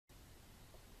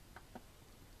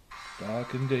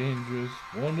dark and dangerous,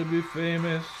 born to be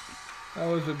famous. I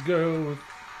was a girl with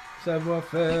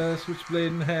savoir-faire,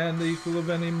 switchblade in hand, the equal of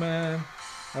any man.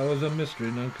 I was a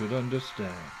mystery none could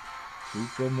understand.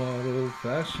 Supermodel,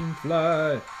 fashion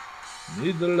fly,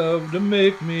 need the love to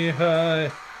make me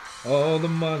high. All the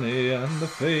money and the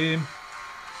fame,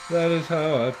 that is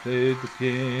how I played the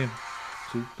game.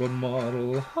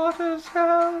 Supermodel, hot as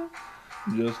hell,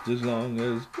 just as long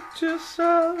as pictures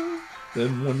sell.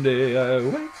 Then one day I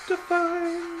wake to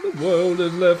find the world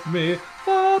has left me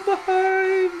far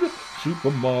behind.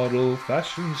 Supermodel,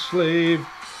 fashion slave,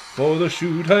 for the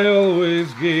shoot I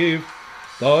always gave.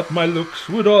 Thought my looks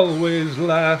would always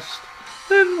last,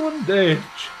 then one day it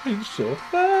changed so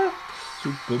fast.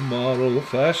 Supermodel,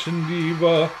 fashion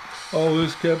diva,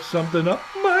 always kept something up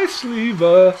my sleeve.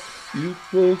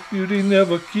 Youthful beauty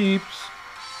never keeps,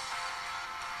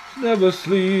 never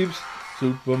sleeps.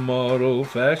 Supermodel,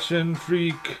 fashion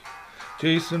freak,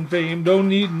 chasing fame, don't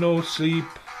need no sleep.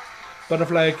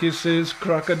 Butterfly kisses,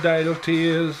 crocodile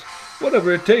tears,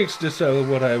 whatever it takes to sell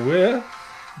what I wear.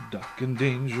 Dark and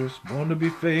dangerous, born to be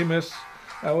famous.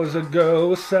 I was a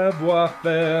girl with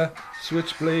savoir-faire,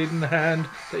 switchblade in hand,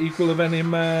 the equal of any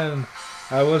man.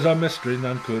 I was a mystery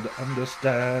none could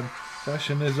understand.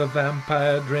 Fashion is a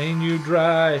vampire, drain you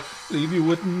dry, leave you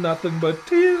with nothing but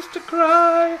tears to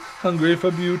cry. Hungry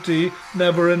for beauty,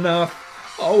 never enough,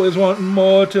 always wanting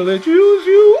more till it use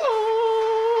you up.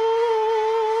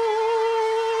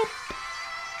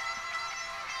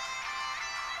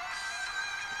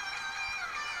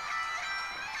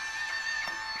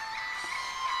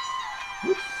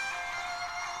 Whoop.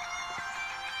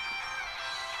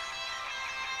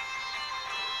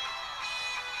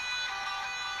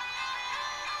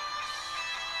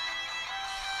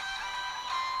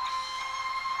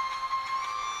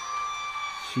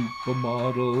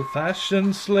 Supermodel,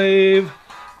 fashion slave,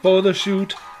 for the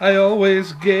shoot I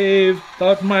always gave.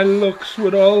 Thought my looks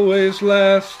would always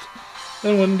last,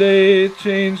 and one day it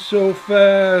changed so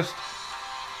fast.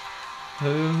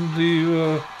 And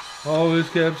diva, always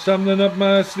kept something up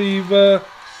my sleeve.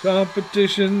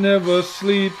 Competition never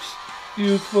sleeps,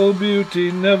 youthful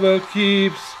beauty never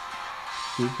keeps.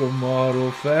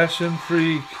 Supermodel, fashion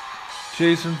freak,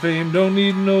 chasing fame, don't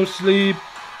need no sleep.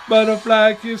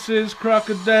 Butterfly kisses,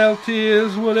 crocodile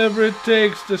tears, whatever it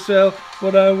takes to sell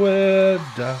what I wear.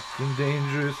 Dark and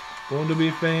dangerous, born to be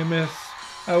famous.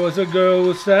 I was a girl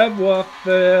with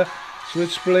savoir-faire,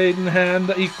 switchblade in hand,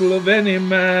 the equal of any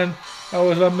man. I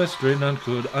was a mystery none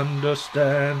could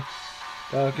understand.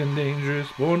 Dark and dangerous,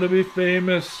 born to be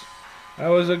famous. I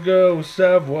was a girl with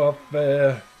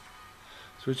savoir-faire,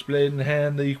 switchblade in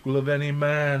hand, the equal of any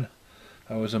man.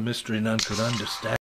 I was a mystery none could understand.